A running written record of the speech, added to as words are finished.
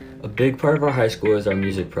A big part of our high school is our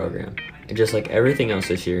music program, and just like everything else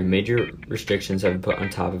this year, major restrictions have been put on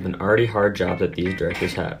top of an already hard job that these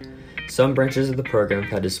directors have. Some branches of the program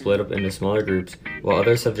have had to split up into smaller groups, while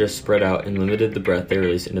others have just spread out and limited the breath they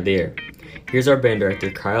release into the air. Here's our band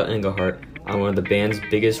director, Kyle Engelhart, on one of the band's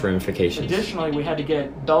biggest ramifications. Additionally, we had to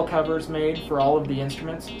get bell covers made for all of the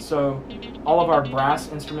instruments, so all of our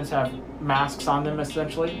brass instruments have masks on them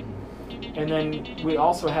essentially. And then we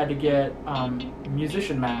also had to get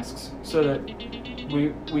musician masks so that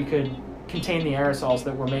we could contain the aerosols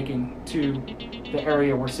that we're making to the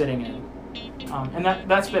area we're sitting in. And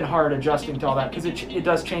that's been hard adjusting to all that because it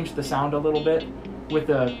does change the sound a little bit with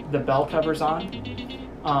the bell covers on.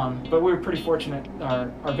 But we were pretty fortunate.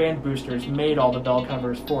 Our band boosters made all the bell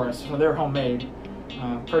covers for us, so they're homemade.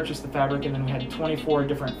 Purchased the fabric, and then we had 24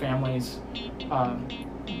 different families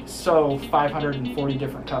sew 540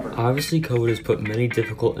 different covers. Obviously, COVID has put many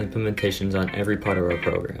difficult implementations on every part of our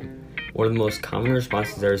program. One of the most common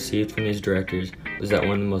responses I received from these directors was that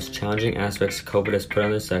one of the most challenging aspects COVID has put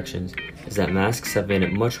on their sections is that masks have made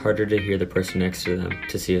it much harder to hear the person next to them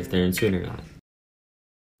to see if they're in tune or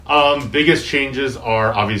not. Biggest changes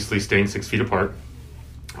are obviously staying 6 feet apart.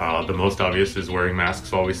 The most obvious is wearing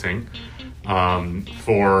masks while we sing.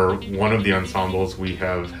 For one of the ensembles, we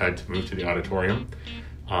have had to move to the auditorium,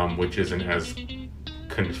 which isn't as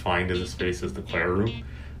confined as a space as the choir room.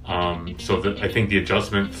 I think the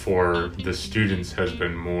adjustment for the students has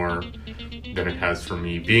been more than it has for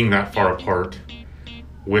me. Being that far apart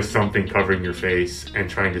with something covering your face and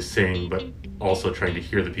trying to sing, but also trying to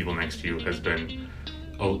hear the people next to you has been,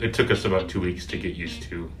 it took us about 2 weeks to get used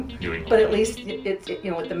to doing. But at least it's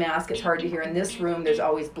with the mask, it's hard to hear. In this room, there's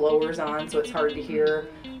always blowers on, so it's hard to hear,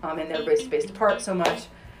 and everybody's spaced apart so much.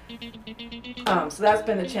 So that's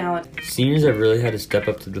been a challenge. Seniors have really had to step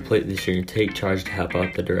up to the plate this year and take charge to help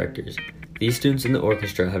out the directors. These students in the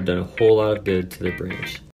orchestra have done a whole lot of good to the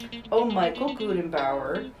branch. Oh, Michael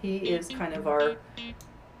Gudenbauer, he is kind of our,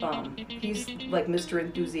 he's like Mr.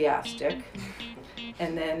 Enthusiastic.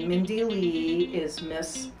 And then Mindy Lee is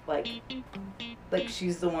Miss, like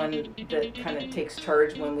she's the one that kind of takes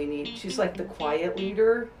charge when we need, she's like the quiet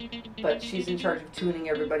leader, but she's in charge of tuning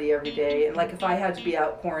everybody every day. And like if I had to be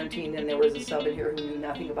out quarantined and there was a sub in here who knew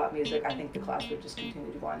nothing about music, I think the class would just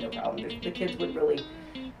continue to go on, no problem. The kids would really,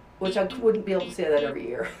 which I wouldn't be able to say that every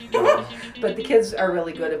year, but the kids are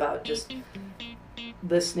really good about just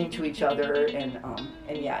listening to each other and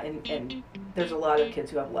there's a lot of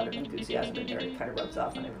kids who have a lot of enthusiasm in there. It kind of rubs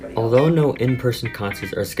off on everybody else. Although no in-person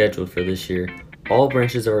concerts are scheduled for this year, all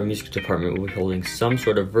branches of our music department will be holding some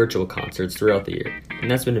sort of virtual concerts throughout the year,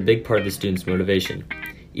 and that's been a big part of the students' motivation,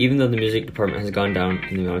 even though the music department has gone down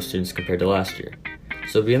in the amount of students compared to last year.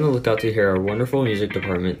 So be on the lookout to hear our wonderful music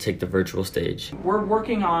department take the virtual stage. We're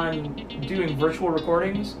working on doing virtual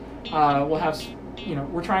recordings. We'll have,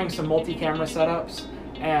 we're trying some multi-camera setups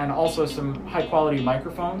and also some high-quality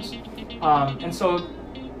microphones. And so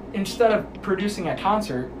instead of producing a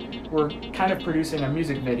concert, we're kind of producing a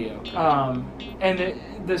music video.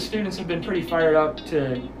 And the students have been pretty fired up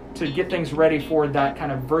to get things ready for that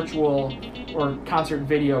kind of virtual or concert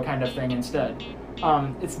video kind of thing instead.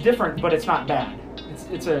 It's different, but it's not bad.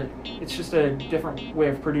 It's just a different way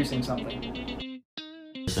of producing something.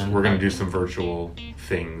 We're going to do some virtual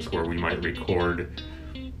things where we might record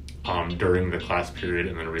during the class period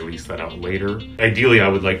and then release that out later. Ideally, I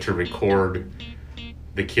would like to record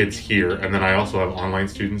the kids here, and then I also have online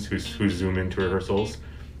students who Zoom into rehearsals,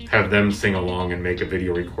 have them sing along and make a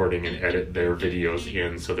video recording and edit their videos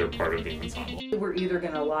in so they're part of the ensemble. We're either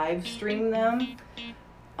going to live stream them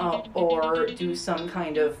or do some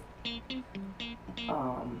kind of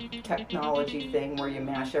technology thing where you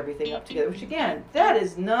mash everything up together, which again, that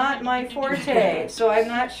is not my forte, so I'm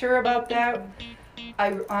not sure about that.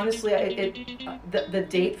 I honestly, the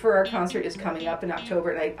date for our concert is coming up in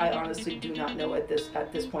October, and I honestly do not know at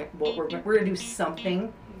this point what we're going to do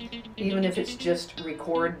something, even if it's just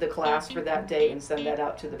record the class for that day and send that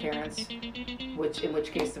out to the parents, in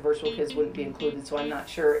which case the virtual kids wouldn't be included. So I'm not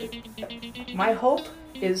sure. My hope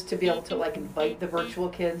is to be able to invite the virtual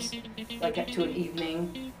kids to an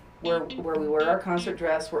evening where we wear our concert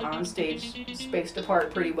dress, we're on stage, spaced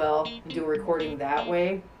apart pretty well, and do a recording that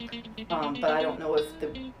way. But I don't know if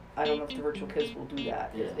the virtual kids will do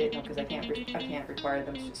that, because I can't require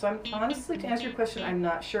them to. So I'm honestly, to answer your question, I'm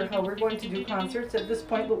not sure how we're going to do concerts at this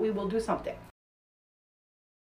point, but we will do something.